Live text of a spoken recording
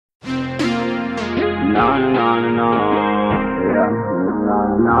It's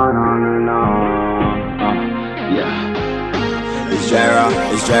J.Raw,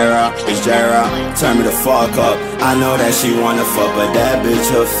 it's J.Raw, it's J.Raw. Turn me the fuck up. I know that she wanna fuck, but that bitch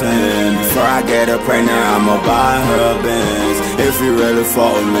a fan. Before I get her pregnant, I'ma buy her a Benz. If you really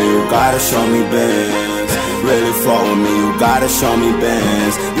fuck with me, you gotta show me Benz. Really fuck with me, you gotta show me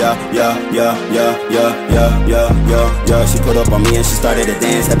Benz. Yeah. She put up on me and she started to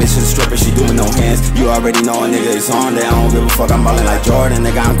dance. That bitch is a stripper, she doing no hands. You already know a nigga is on that. I don't give a fuck, I'm ballin' like Jordan.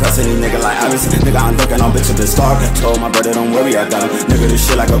 Nigga, I'm cussing these nigga like Iverson. Nigga, I'm dunking on bitches been starved. Told my brother, don't worry, I got him. Nigga, this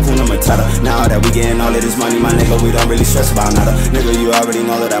shit like a Kuna Matata. Now that we getting all of this money, my nigga, we don't really stress about nada. Nigga, you already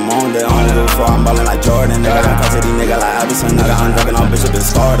know that I'm on that. I don't give a fuck, I'm ballin' like Jordan. Nigga, I'm cussing these nigga like Iverson. Nigga, I'm dunking on bitches been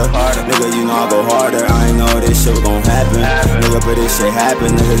starved. Nigga, you know I go harder. I ain't know this shit was gon' happen. Nigga, but this shit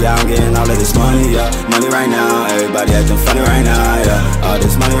happen. Nigga, yeah, I'm getting all of this money, yeah. Money right now, everybody acting funny right now, yeah. All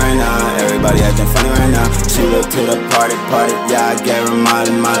this money right now, everybody acting funny right now. She look to the party, yeah, I gave her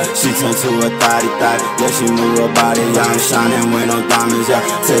Molly. She turned to a thotty, yeah, she move her body, yeah. I'm shining with no diamonds, yeah.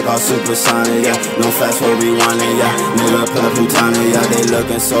 Take off supersonic, yeah. No fast for rewind, yeah. Nigga, pull up Putana, yeah. They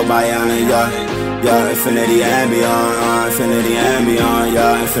looking so bionic, yeah. Yeah, infinity and beyond, infinity and beyond,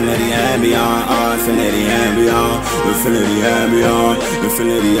 yeah, infinity and beyond, infinity and beyond, infinity and beyond,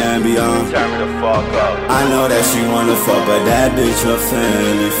 infinity and beyond. Turn me the fuck up. I know that she wanna fuck, but that bitch a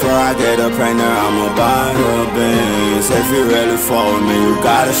fan. Before I get her pregnant, I'ma buy her a Benz. If you really fuck with me, you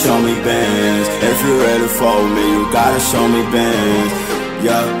gotta show me Benz. If you really fuck with me, you gotta show me Benz.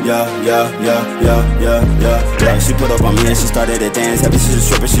 Yeah. She put up on me and she started to dance. That bitch is a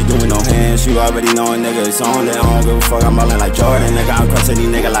stripper, she doing no hands. You already know a nigga is on that. I don't give a fuck, I'm ballin' like Jordan. Nigga, I'm crushing these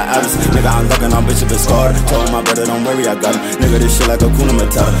nigga like Iverson. Nigga, I'm ducking on bitches been scarred. Told my brother, don't worry, I got him. Nigga, this shit like a Kuna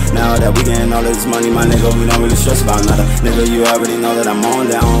Matata. Now that we getting all this money, my nigga, we don't really stress about nada. Nigga, you already know that I'm on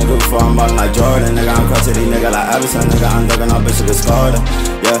that. I don't give a fuck, I'm ballin' like Jordan. Nigga, I'm crushing these nigga like Iverson. Nigga, I'm ducking on bitches been scarred.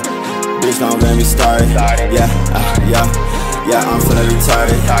 Yeah, bitch, don't get me started. Yeah, I'm feeling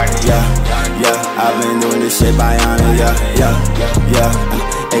retarded. Yeah, I've been doing this shit bionic. Yeah.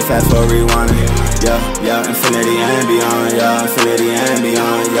 A fast for rewind. Yeah, infinity and beyond. Yeah, infinity and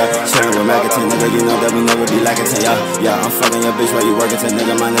beyond. Yeah, sharing with Magatin, nigga, you know that we never be lacking. Yeah, I'm fucking your bitch while you working.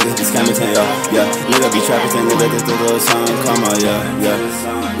 Nigga, my niggas be scamming. Yeah, nigga be trapping. Nigga, this the little song. Come on, yeah,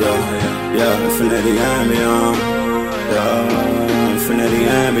 infinity and beyond. Yeah, infinity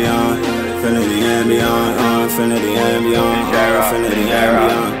and beyond. Infinity and beyond, infinity and beyond, infinity and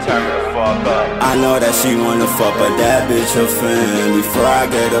beyond. Turn me the fuck up. I know that she wanna fuck, but that bitch a fan. Before I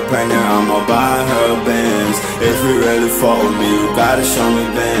get her pregnant, I'ma buy her a Benz. If you really fuck with me, you gotta show me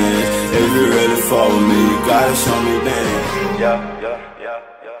Benz. If you really fuck with me, you gotta show me Benz. Yeah.